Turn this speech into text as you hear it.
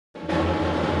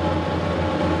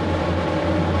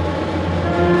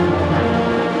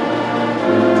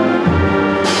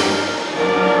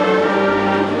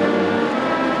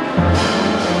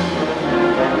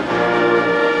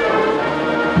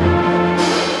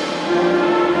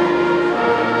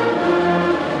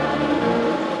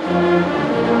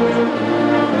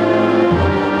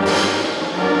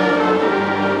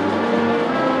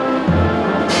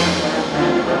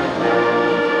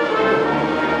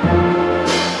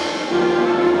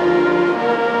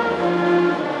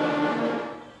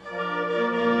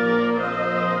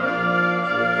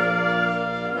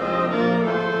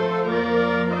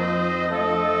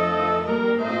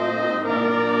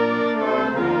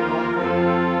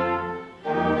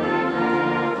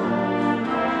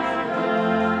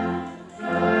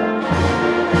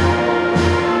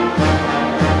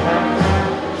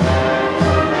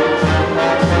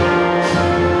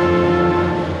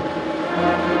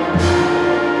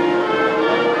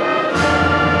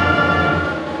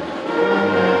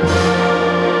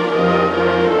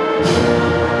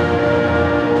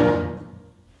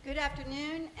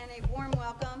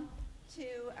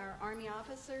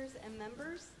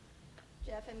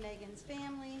Jeff and Megan's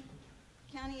family,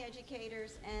 county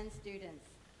educators, and students.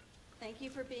 Thank you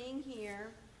for being here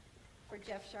for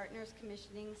Jeff Schartner's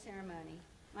commissioning ceremony.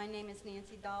 My name is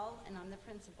Nancy Dahl, and I'm the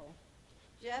principal.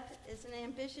 Jeff is an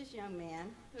ambitious young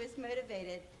man who is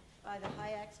motivated by the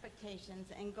high expectations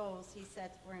and goals he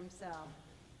sets for himself.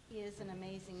 He is an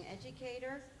amazing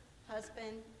educator,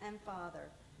 husband, and father.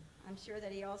 I'm sure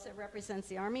that he also represents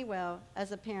the Army well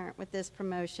as a parent with this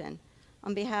promotion.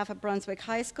 On behalf of Brunswick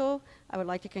High School, I would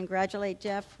like to congratulate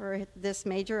Jeff for this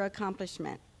major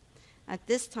accomplishment. At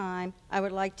this time, I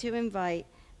would like to invite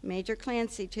Major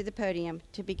Clancy to the podium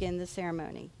to begin the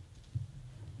ceremony.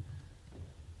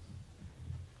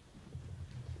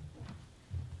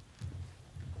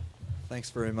 Thanks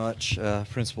very much,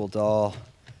 Principal Dahl,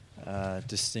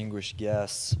 distinguished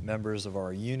guests, members of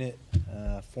our unit,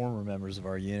 former members of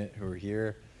our unit who are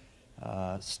here,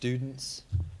 students,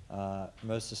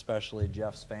 most especially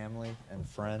Jeff's family and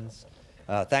friends.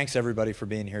 Thanks everybody for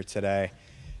being here today.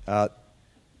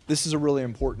 This is a really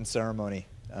important ceremony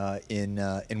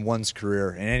in one's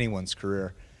career, in anyone's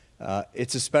career.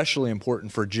 It's especially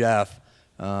important for Jeff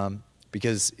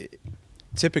because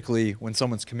typically when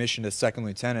someone's commissioned as second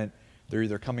lieutenant, they're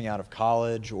either coming out of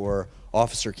college or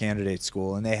officer candidate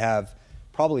school, and they have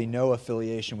probably no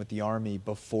affiliation with the Army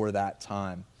before that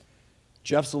time.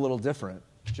 Jeff's a little different.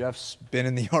 Jeff's been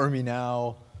in the Army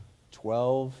now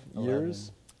 12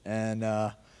 years, and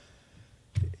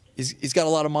he's got a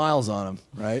lot of miles on him,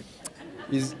 right?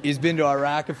 He's been to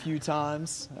Iraq a few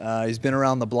times. He's been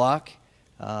around the block,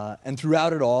 and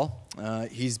throughout it all,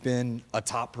 he's been a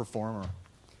top performer.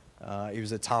 He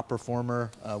was a top performer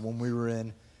when we were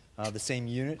in the same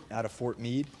unit out of Fort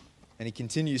Meade, and he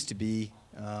continues to be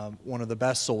one of the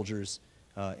best soldiers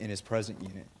in his present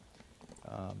unit.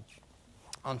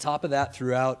 On top of that,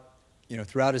 throughout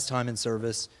his time in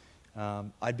service,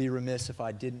 I'd be remiss if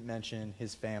I didn't mention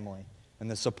his family and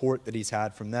the support that he's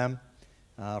had from them,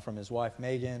 from his wife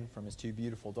Megan, from his two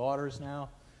beautiful daughters now,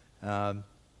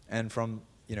 and from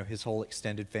his whole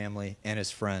extended family and his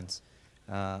friends.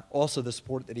 Also, the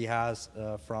support that he has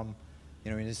from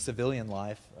in his civilian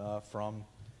life, from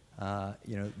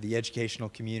the educational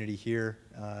community here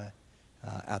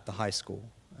at the high school.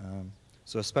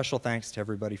 So a special thanks to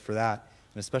everybody for that,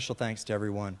 and a special thanks to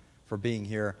everyone for being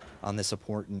here on this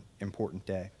important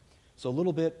day. So a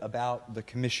little bit about the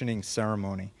commissioning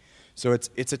ceremony. So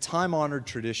it's a time-honored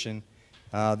tradition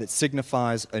that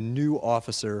signifies a new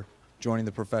officer joining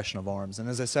the profession of arms. And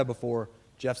as I said before,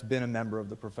 Jeff's been a member of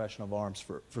the profession of arms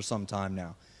for some time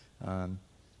now.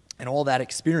 And all that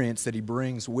experience that he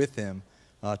brings with him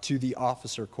to the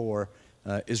officer corps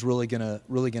is really gonna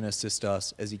assist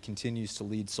us as he continues to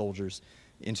lead soldiers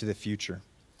into the future.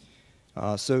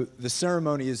 So the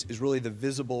ceremony is really the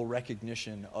visible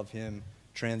recognition of him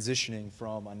transitioning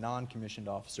from a non-commissioned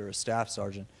officer, a staff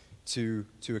sergeant, to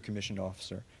a commissioned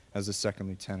officer as a second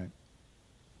lieutenant.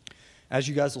 As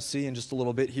you guys will see in just a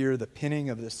little bit here, the pinning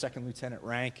of the second lieutenant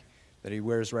rank that he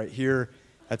wears right here,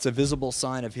 that's a visible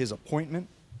sign of his appointment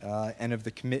and of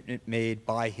the commitment made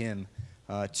by him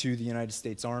to the United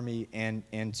States Army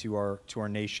and to our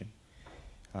nation.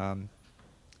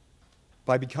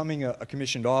 By becoming a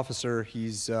commissioned officer,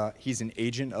 he's an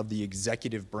agent of the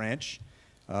executive branch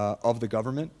of the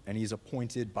government, and he's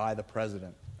appointed by the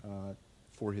president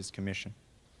for his commission.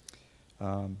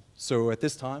 So at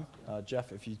this time,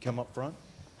 Jeff, if you'd come up front,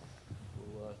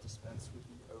 we'll dispense with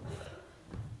the oath.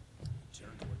 Turn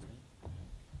towards me.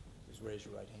 Please raise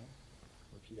your right hand.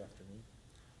 Repeat after me.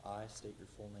 I state your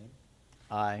full name.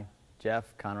 I,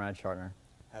 Jeff Conrad Schartner,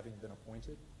 Having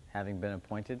been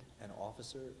appointed an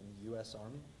officer in the U.S.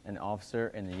 Army an officer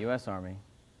in the U.S. Army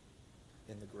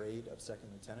in the grade of second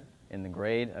lieutenant, in the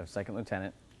grade of second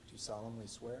lieutenant, do solemnly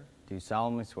swear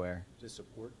to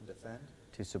support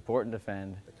and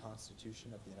defend the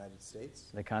Constitution of the United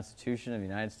States the Constitution of the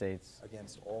United States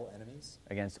against all enemies,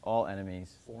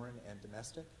 foreign and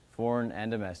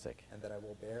domestic, and that I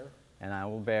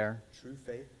will bear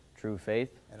true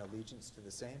faith and allegiance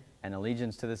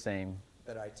to the same,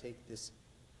 that I take this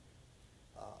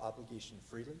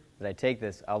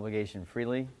obligation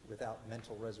freely without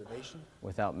mental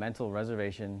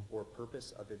reservation or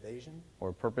purpose of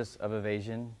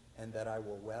evasion, and that I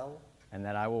will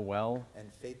well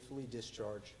and faithfully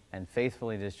discharge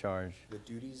the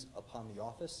duties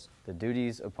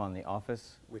upon the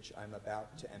office which I am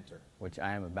about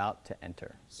to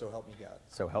enter. So help me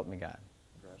God.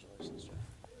 Congratulations, Jeff.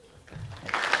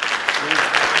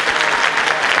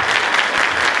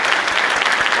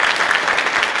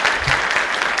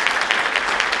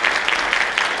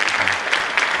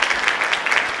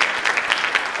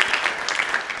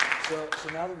 So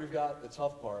now that we've got the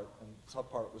tough tough part, and the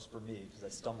tough part was for me because I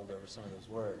stumbled over some of those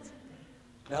words.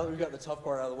 Now that we've got the tough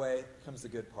part out of the way, comes the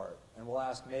good part. And we'll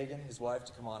ask Megan, his wife,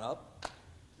 to come on up.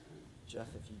 Jeff,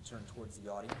 if you turn towards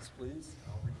the audience, please.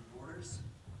 I'll read the orders.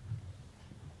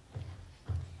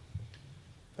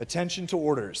 Attention to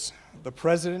orders. The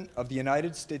President of the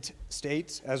United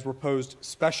States has reposed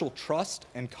special trust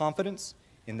and confidence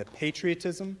in the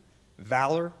patriotism,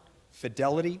 valor,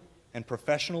 fidelity, and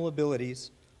professional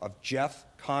abilities of Jeff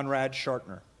Conrad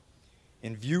Schartner.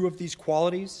 In view of these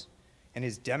qualities and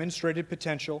his demonstrated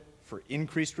potential for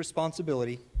increased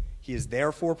responsibility, he is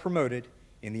therefore promoted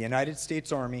in the United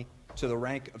States Army to the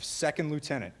rank of Second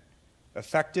Lieutenant,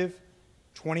 effective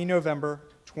 20 November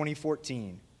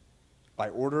 2014, by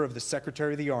order of the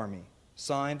Secretary of the Army.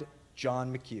 Signed,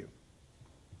 John McHugh.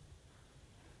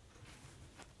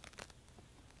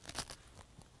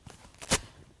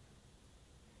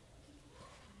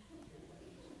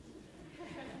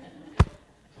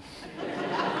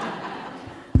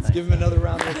 Let's give him another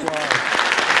round of applause.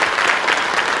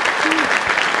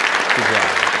 Good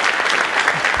job.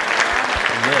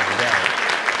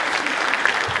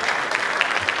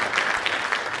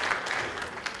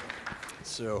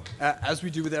 So, as we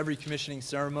do with every commissioning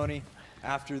ceremony,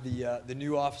 after the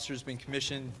new officer's been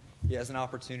commissioned, he has an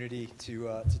opportunity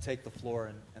to take the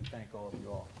floor and thank all of you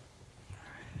all.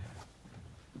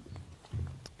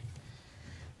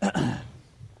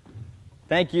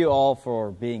 Thank you all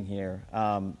for being here.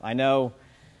 I know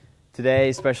today,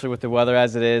 especially with the weather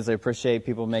as it is, I appreciate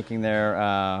people making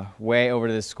their way over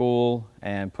to the school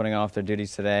and putting off their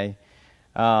duties today.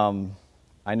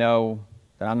 I know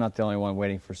that I'm not the only one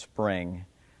waiting for spring.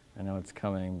 I know it's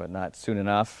coming, but not soon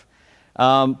enough.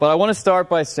 But I want to start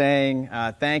by saying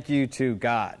thank you to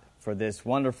God for this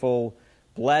wonderful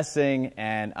blessing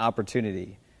and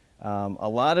opportunity. A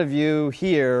lot of you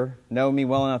here know me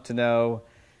well enough to know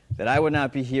that I would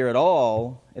not be here at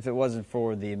all if it wasn't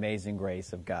for the amazing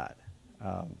grace of God.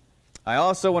 I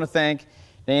also want to thank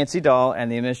Nancy Dahl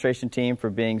and the administration team for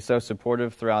being so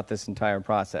supportive throughout this entire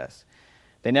process.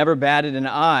 They never batted an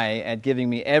eye at giving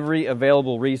me every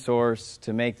available resource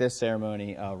to make this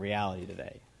ceremony a reality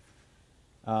today.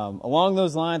 Along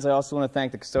those lines, I also want to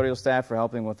thank the custodial staff for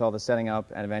helping with all the setting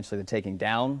up and eventually the taking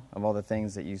down of all the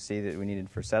things that you see that we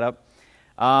needed for setup.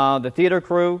 The theater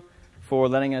crew for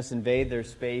letting us invade their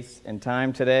space and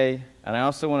time today. And I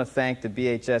also want to thank the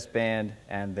BHS band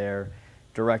and their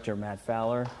director, Matt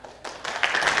Fowler.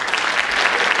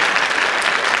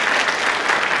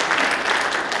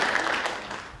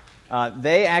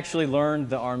 They actually learned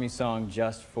the Army song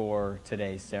just for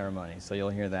today's ceremony, so you'll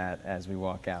hear that as we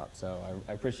walk out. So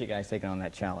I appreciate you guys taking on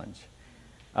that challenge.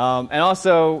 And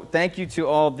also, thank you to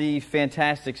all the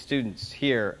fantastic students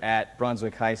here at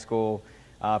Brunswick High School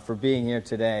for being here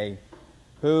today,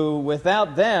 who,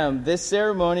 without them, this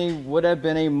ceremony would have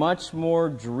been a much more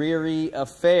dreary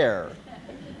affair.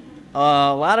 A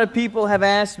lot of people have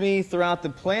asked me throughout the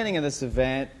planning of this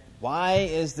event, why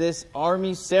is this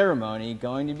Army ceremony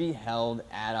going to be held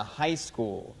at a high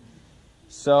school?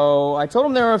 So I told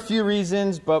them there are a few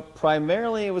reasons, but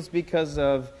primarily it was because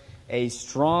of a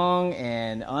strong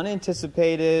and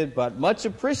unanticipated but much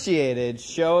appreciated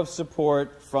show of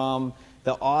support from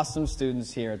the awesome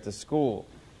students here at the school.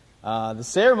 The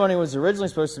ceremony was originally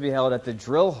supposed to be held at the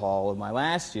drill hall of my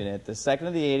last unit, the 2nd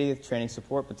of the 80th Training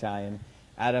Support Battalion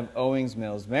out of Owings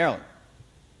Mills, Maryland.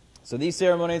 So these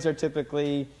ceremonies are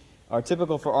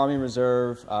typical for Army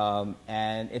Reserve,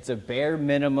 and it's a bare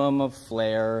minimum of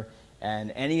flair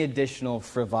and any additional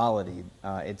frivolity.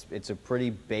 It's a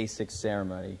pretty basic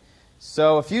ceremony.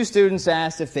 So a few students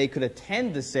asked if they could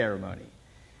attend the ceremony.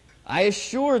 I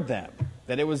assured them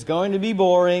that it was going to be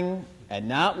boring and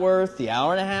not worth the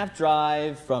hour-and-a-half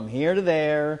drive from here to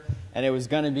there, and it was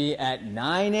going to be at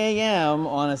 9 a.m.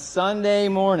 on a Sunday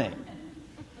morning.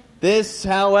 This,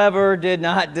 however, did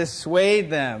not dissuade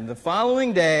them. The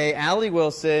following day, Allie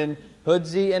Wilson,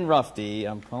 Hoodsey, and Rufty,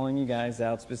 I'm calling you guys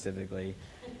out specifically,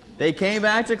 they came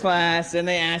back to class and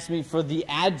they asked me for the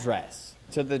address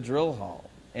to the drill hall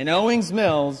in Owings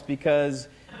Mills because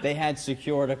they had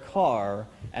secured a car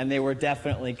and they were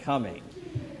definitely coming.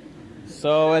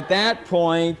 So at that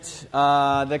point,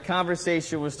 the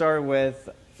conversation was started with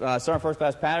Sergeant First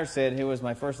Class Patterson, who was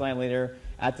my first line leader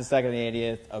at the 2nd and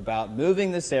 80th, about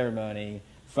moving the ceremony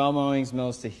from Owings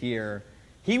Mills to here.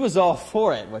 He was all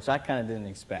for it, which I kind of didn't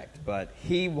expect, but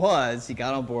he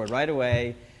got on board right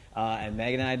away, and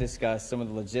Megan and I discussed some of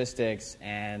the logistics,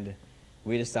 and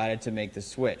we decided to make the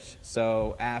switch.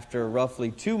 So after roughly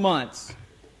 2 months,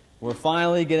 we're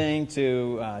finally getting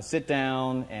to sit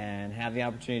down and have the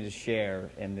opportunity to share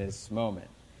in this moment.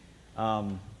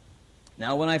 Now,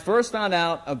 when I first found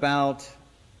out about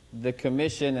the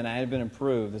commission, and I had been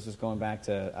approved. This was going back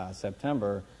to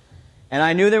September. And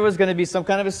I knew there was going to be some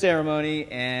kind of a ceremony,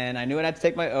 and I knew I'd have to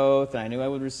take my oath, and I knew I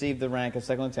would receive the rank of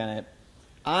second lieutenant.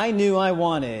 I knew I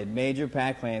wanted Major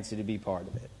Pat Clancy to be part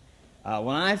of it.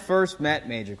 When I first met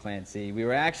Major Clancy, we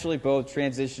were actually both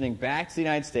transitioning back to the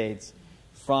United States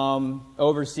from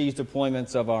overseas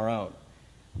deployments of our own.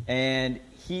 And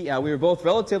we were both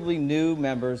relatively new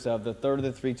members of the 3rd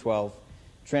of the 312th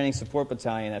Training Support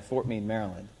Battalion at Fort Meade,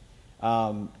 Maryland.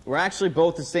 We're actually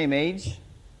both the same age.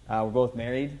 We're both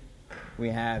married. We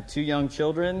have 2 young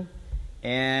children.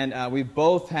 And we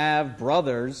both have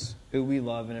brothers who we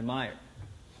love and admire.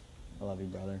 I love you,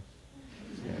 brother.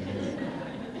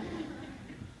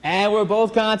 And we're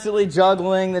both constantly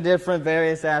juggling the different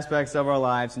various aspects of our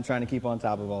lives and trying to keep on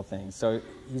top of all things. So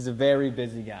he's a very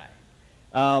busy guy.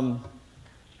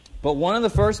 But one of the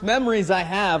first memories I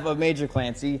have of Major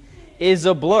Clancy is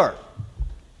a blur.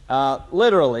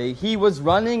 Literally, he was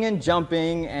running and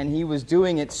jumping, and he was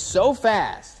doing it so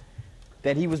fast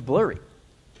that he was blurry.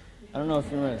 I don't know if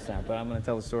you remember this now, but I'm going to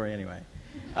tell the story anyway.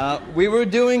 We were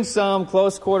doing some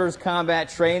close quarters combat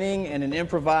training in an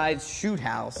improvised shoot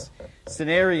house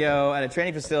scenario at a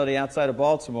training facility outside of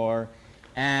Baltimore,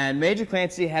 and Major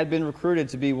Clancy had been recruited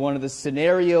to be one of the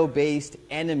scenario-based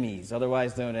enemies,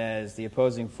 otherwise known as the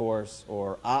opposing force,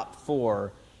 or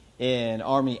OP4 in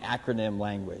Army acronym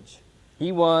language.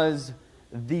 He was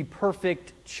the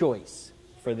perfect choice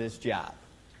for this job.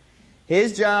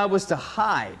 His job was to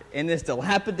hide in this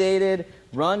dilapidated,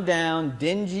 run-down,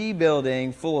 dingy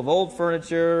building full of old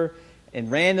furniture and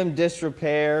random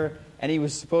disrepair, and he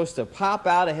was supposed to pop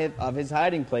out of his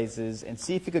hiding places and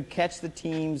see if he could catch the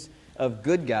teams of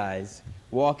good guys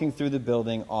walking through the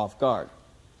building off guard.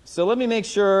 So let me make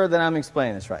sure that I'm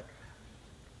explaining this right.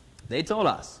 They told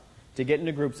us to get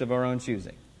into groups of our own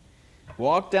choosing,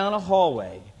 walk down a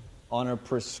hallway on a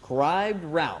prescribed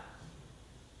route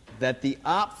that the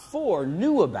OP4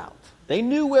 knew about. They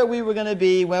knew where we were going to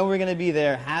be, when we were going to be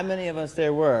there, how many of us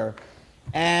there were.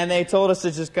 And they told us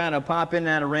to just kind of pop in and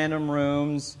out of random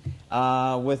rooms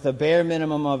with a bare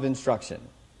minimum of instruction.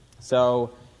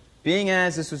 So being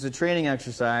as this was a training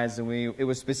exercise and it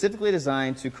was specifically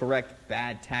designed to correct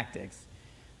bad tactics,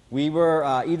 we were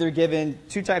either given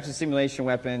 2 types of simulation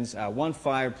weapons, one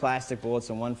fired plastic bullets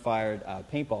and one fired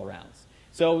paintball rounds.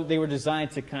 So they were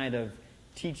designed to kind of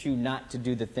teach you not to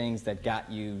do the things that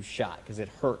got you shot because it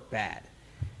hurt bad.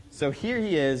 So here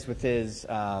he is with his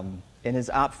in his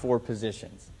OP4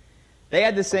 positions. They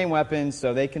had the same weapons,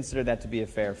 so they considered that to be a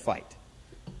fair fight.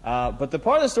 But the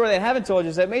part of the story they haven't told you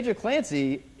is that Major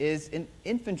Clancy is an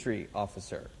infantry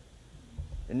officer.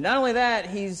 And not only that,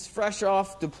 he's fresh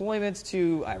off deployments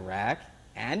to Iraq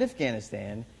and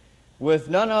Afghanistan with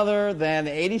none other than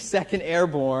the 82nd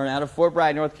Airborne out of Fort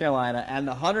Bragg, North Carolina, and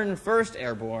the 101st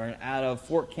Airborne out of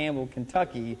Fort Campbell,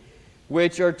 Kentucky,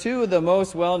 which are 2 of the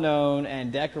most well-known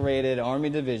and decorated Army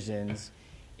divisions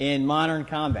in modern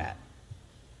combat.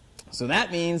 So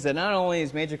that means that not only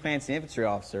is Major Clancy an infantry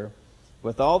officer,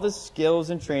 with all the skills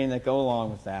and training that go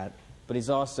along with that, but he's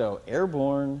also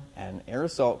airborne and air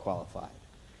assault qualified.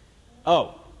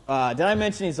 Oh, did I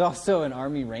mention he's also an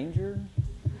Army Ranger?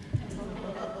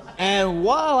 And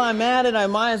while I'm at it, I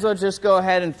might as well just go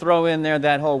ahead and throw in there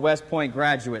that whole West Point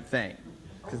graduate thing,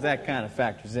 because that kind of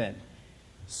factors in.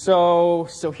 So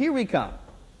here we come,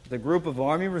 the group of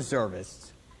Army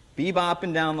reservists,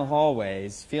 bebopping down the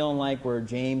hallways, feeling like we're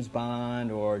James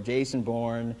Bond or Jason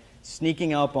Bourne,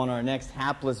 sneaking up on our next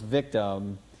hapless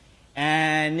victim.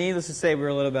 And needless to say, we're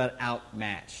a little bit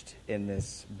outmatched in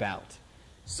this bout.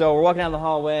 So we're walking down the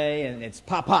hallway, and it's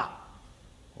pop, pop.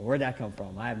 Well, where'd that come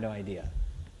from? I have no idea.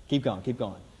 Keep going, keep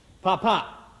going. Pop,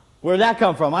 pop. Where'd that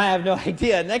come from? I have no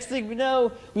idea. Next thing we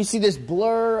know, we see this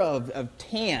blur of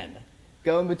tan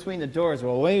going between the doors.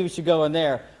 Well, maybe we should go in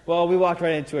there. Well, we walked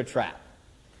right into a trap.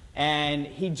 And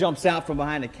he jumps out from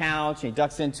behind a couch, and he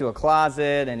ducks into a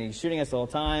closet, and he's shooting us the whole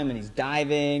time, and he's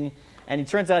diving. And it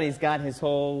turns out he's got his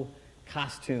whole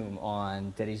costume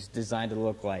on that he's designed to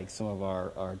look like some of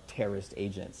our terrorist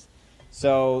agents.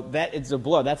 So it's a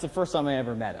blur. That's the first time I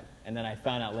ever met him. And then I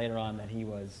found out later on that he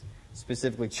was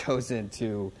specifically chosen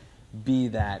to be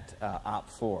that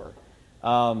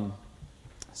OP4.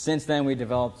 Since then, we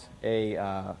developed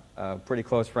a pretty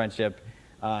close friendship,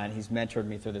 and he's mentored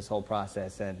me through this whole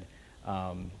process. And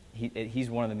he's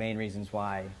one of the main reasons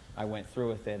why I went through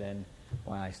with it and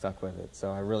why I stuck with it.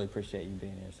 So I really appreciate you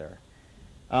being here, sir.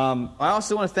 I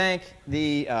also want to thank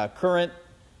the current,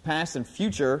 past, and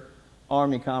future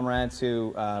Army comrades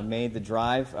who made the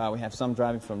drive. We have some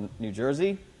driving from New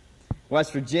Jersey,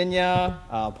 West Virginia,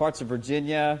 parts of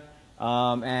Virginia,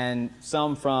 and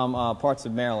some from parts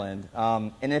of Maryland.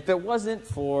 And if it wasn't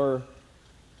for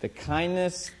the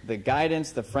kindness, the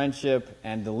guidance, the friendship,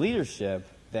 and the leadership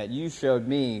that you showed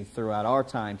me throughout our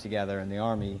time together in the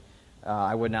Army,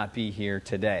 I would not be here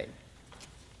today.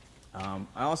 I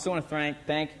also want to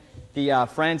thank the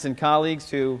friends and colleagues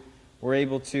who were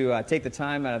able to take the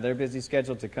time out of their busy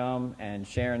schedule to come and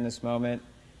share in this moment.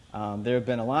 There have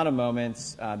been a lot of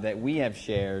moments that we have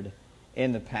shared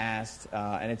in the past,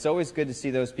 and it's always good to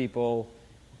see those people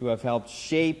who have helped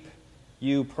shape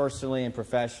you personally and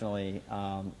professionally,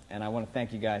 and I want to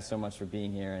thank you guys so much for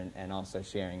being here and also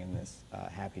sharing in this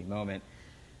happy moment.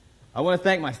 I want to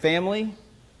thank my family.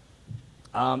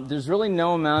 There's really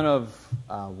no amount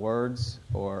of words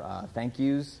or thank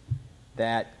yous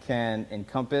that can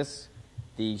encompass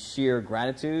the sheer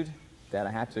gratitude that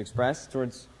I have to express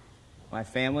towards my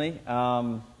family.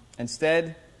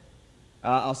 Instead,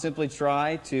 I'll simply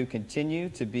try to continue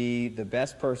to be the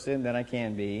best person that I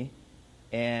can be,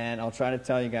 and I'll try to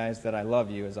tell you guys that I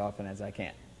love you as often as I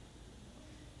can.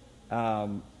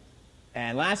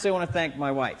 And lastly, I want to thank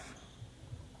my wife,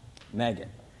 Megan.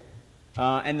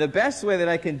 And the best way that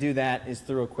I can do that is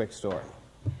through a quick story.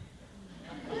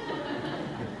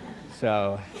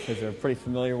 So, those are pretty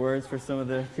familiar words for some of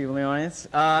the people in the audience.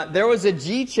 There was a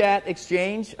G-chat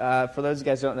exchange. For those of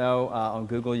you guys who don't know, on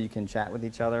Google you can chat with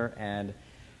each other. And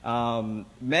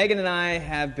Megan and I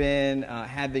have been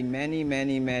having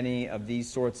many of these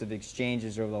sorts of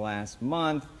exchanges over the last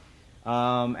month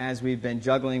as we've been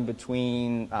juggling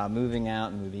between moving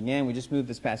out and moving in. We just moved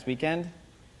this past weekend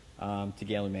to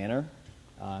Gaylord Manor.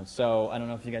 So I don't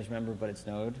know if you guys remember, but it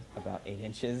snowed about 8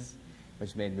 inches,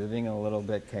 which made moving a little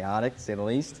bit chaotic, to say the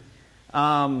least.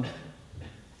 And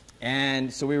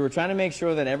so we were trying to make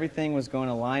sure that everything was going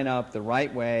to line up the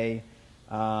right way.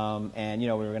 And, you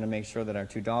know, we were going to make sure that our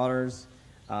 2 daughters,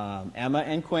 Emma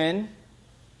and Quinn,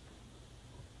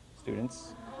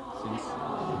 students,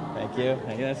 thank you.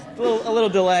 That's a little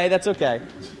delay. That's okay.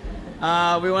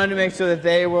 We wanted to make sure that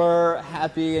they were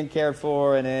happy and cared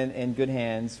for and in good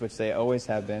hands, which they always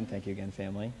have been. Thank you again,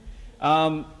 family.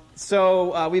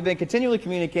 So we've been continually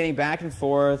communicating back and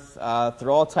forth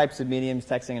through all types of mediums,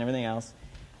 texting and everything else.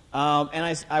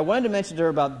 And I wanted to mention to her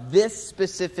about this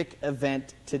specific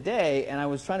event today, and I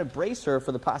was trying to brace her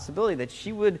for the possibility that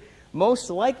she would most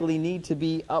likely need to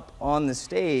be up on the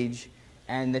stage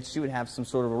and that she would have some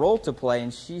sort of a role to play.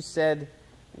 And she said,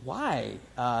 "Why?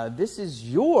 This is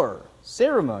your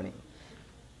ceremony."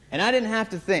 And I didn't have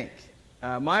to think.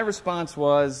 My response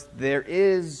was, there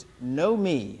is no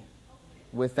me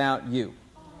without you.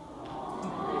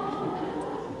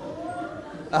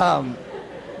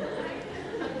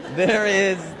 There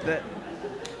is the...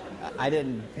 I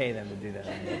didn't pay them to do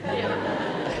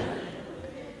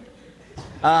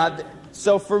that.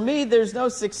 So for me, there's no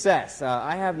success.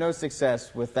 I have no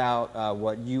success without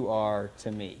what you are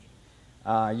to me.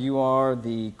 You are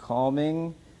the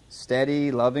calming,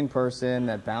 steady, loving person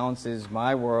that balances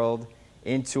my world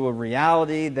into a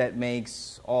reality that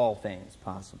makes all things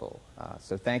possible.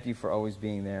 So thank you for always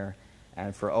being there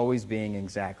and for always being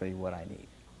exactly what I need.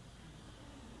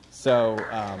 So,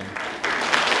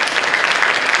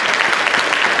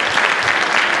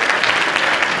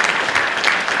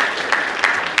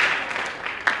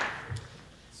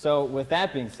 with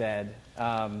that being said,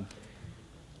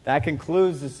 that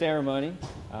concludes the ceremony.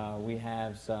 We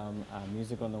have some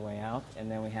music on the way out,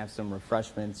 and then we have some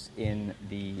refreshments in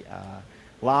the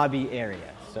lobby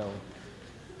area. So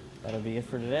that'll be it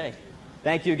for today.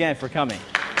 Thank you again for coming.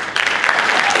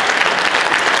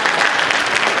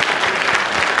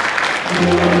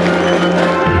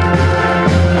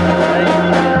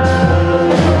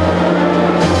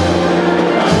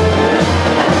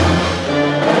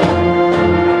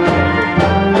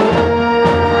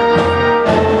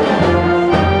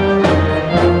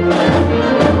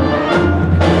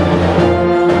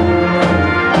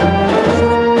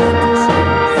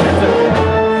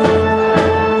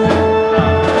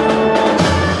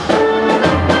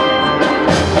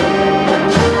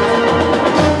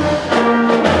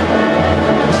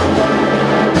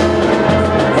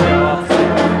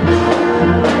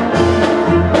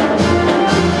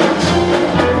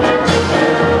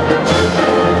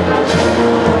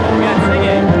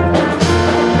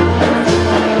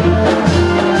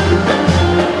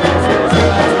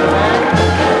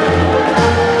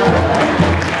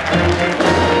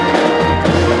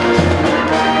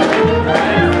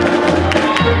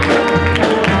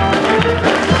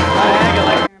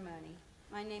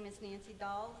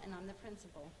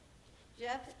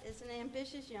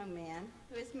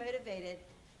 Motivated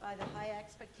by the high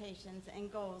expectations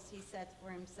and goals he sets for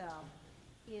himself.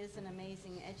 He is an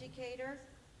amazing educator,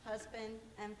 husband,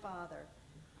 and father.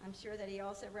 I'm sure that he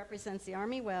also represents the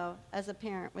Army well as a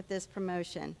parent with this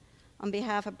promotion. On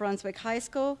behalf of Brunswick High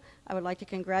School, I would like to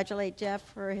congratulate Jeff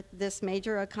for this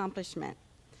major accomplishment.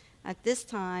 At this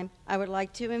time, I would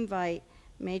like to invite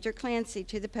Major Clancy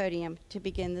to the podium to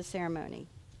begin the ceremony.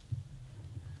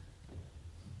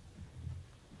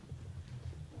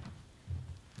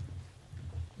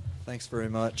 Thanks very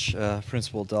much,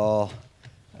 Principal Dahl,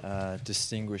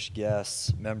 distinguished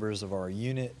guests, members of our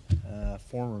unit,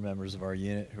 former members of our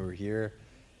unit who are here,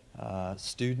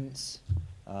 students,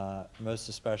 most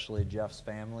especially Jeff's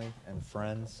family and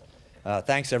friends.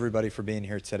 Thanks, everybody, for being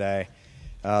here today.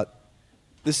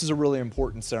 This is a really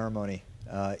important ceremony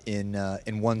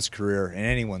in one's career, in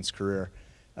anyone's career.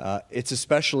 It's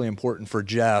especially important for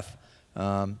Jeff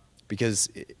because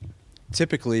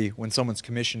typically when someone's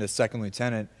commissioned as second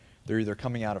lieutenant, they're either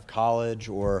coming out of college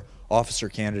or officer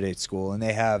candidate school, and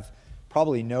they have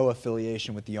probably no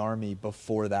affiliation with the Army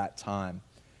before that time.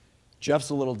 Jeff's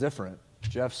a little different.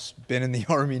 Jeff's been in the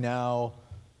Army now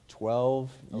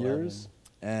 12 years,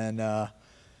 and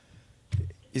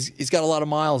he's got a lot of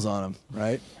miles on him,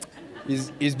 right?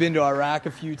 He's been to Iraq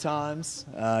a few times.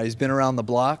 He's been around the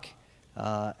block,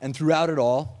 and throughout it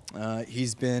all,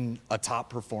 he's been a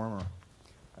top performer.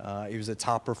 He was a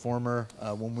top performer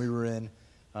when we were in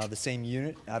the same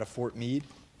unit out of Fort Meade,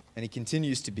 and he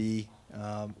continues to be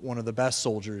one of the best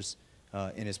soldiers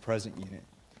in his present unit.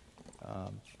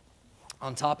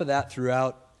 On top of that,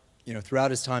 throughout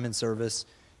his time in service,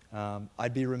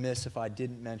 I'd be remiss if I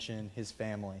didn't mention his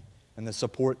family and the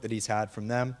support that he's had from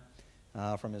them,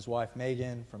 from his wife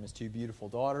Megan, from his two beautiful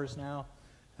daughters now,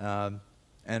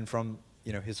 and from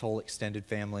his whole extended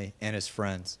family and his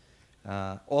friends.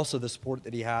 Also, the support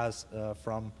that he has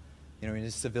from in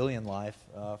his civilian life,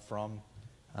 from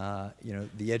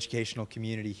the educational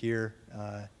community here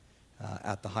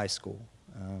at the high school.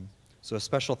 So a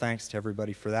special thanks to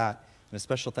everybody for that, and a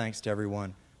special thanks to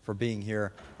everyone for being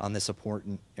here on this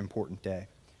important day.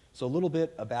 So a little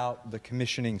bit about the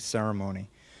commissioning ceremony.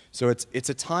 So it's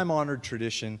a time-honored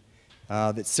tradition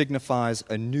that signifies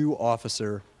a new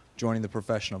officer joining the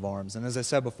profession of arms. And as I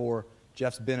said before,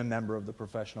 Jeff's been a member of the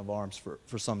profession of arms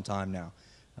for some time now.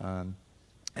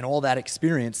 And all that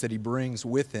experience that he brings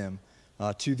with him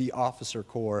to the officer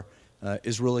corps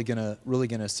is really gonna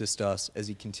assist us as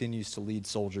he continues to lead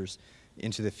soldiers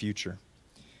into the future.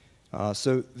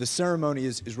 So the ceremony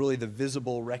is really the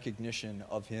visible recognition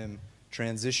of him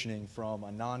transitioning from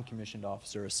a non-commissioned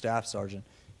officer, a staff sergeant,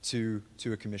 to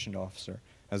a commissioned officer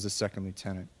as a second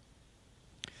lieutenant.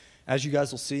 As you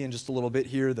guys will see in just a little bit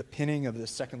here, the pinning of the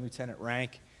second lieutenant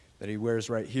rank that he wears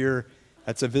right here,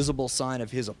 that's a visible sign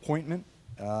of his appointment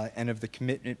and of the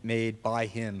commitment made by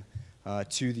him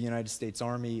to the United States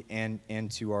Army and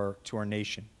to our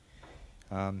nation.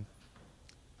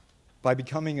 By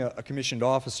becoming a commissioned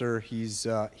officer, he's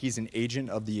an agent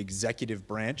of the executive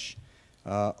branch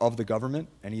of the government,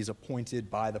 and he's appointed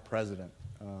by the president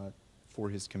for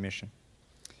his commission.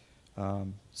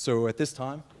 So at this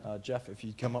time, Jeff, if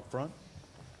you'd come up front,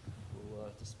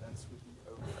 we'll dispense with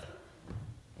the oath.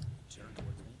 Turn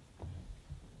towards me.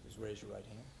 Please raise your right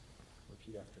hand.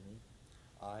 Repeat after me.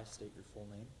 I state your full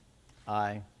name.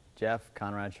 I, Jeff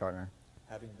Conrad Schartner,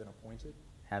 Having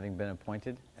been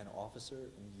appointed an officer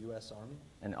in the U.S. Army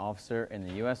an officer in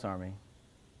the U.S. Army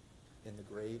in the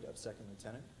grade of second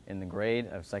lieutenant, in the grade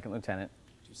of second lieutenant,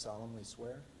 do solemnly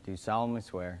swear do solemnly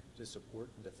swear to support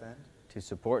and defend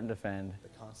the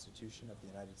Constitution of the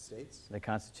United States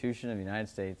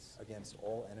against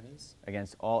all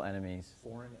enemies,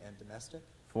 foreign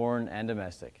and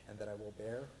domestic, and that I will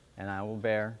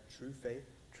bear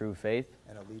true faith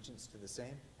and allegiance to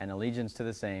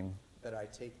the same, that I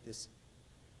take this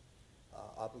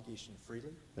obligation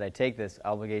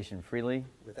freely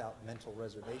without mental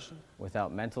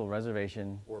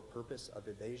reservation or purpose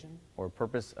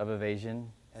of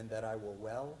evasion, and that I will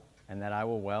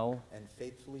well and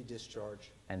faithfully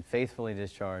discharge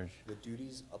the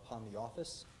duties upon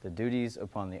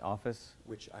the office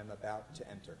which I'm about to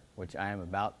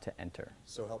enter.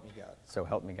 So help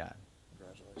me God.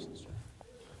 Congratulations, Jeff.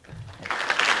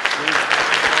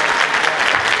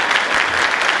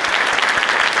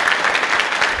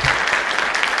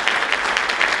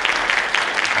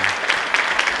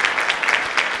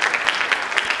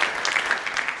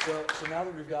 So now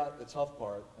that we've got the tough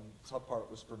part, and the tough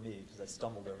part was for me because I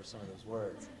stumbled over some of those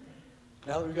words.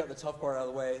 Now that we've got the tough part out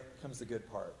of the way, comes the good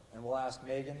part. And we'll ask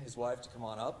Megan, his wife, to come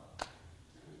on up.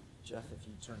 Jeff, if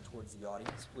you turn towards the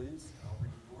audience, please. I'll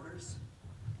read the orders.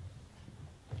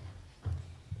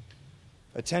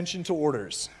 Attention to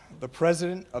orders. the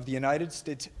President of the United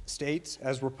States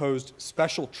has reposed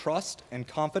special trust and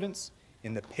confidence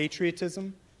in the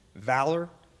patriotism, valor,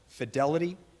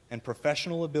 fidelity, and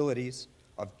professional abilities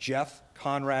of Jeff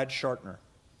Conrad Schartner.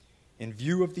 In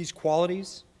view of these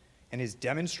qualities and his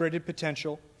demonstrated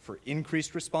potential for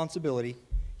increased responsibility,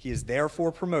 he is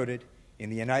therefore promoted in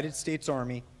the United States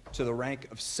Army to the rank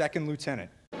of second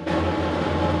lieutenant.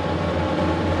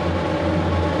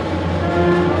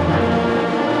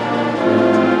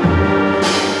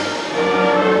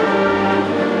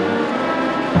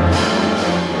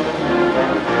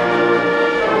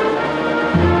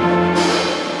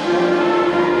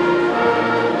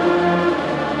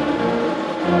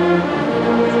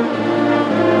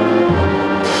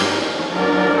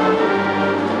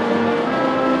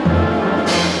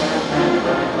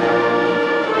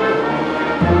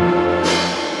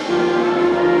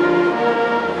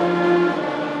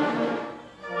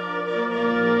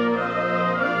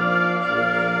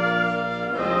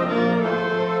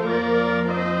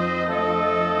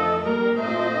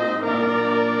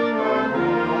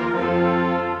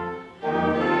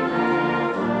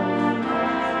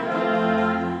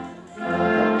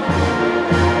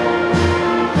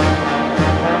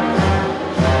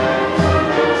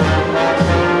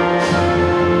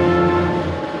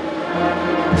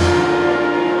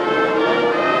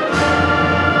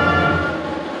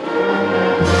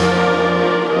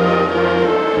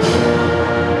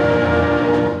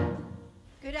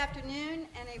 Good afternoon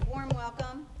and a warm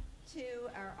welcome to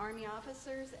our Army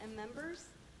officers and members,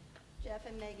 Jeff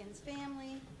and Megan's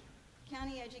family,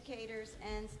 county educators,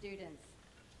 and students.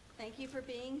 Thank you for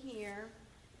being here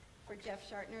for Jeff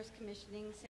Schartner's commissioning ceremony.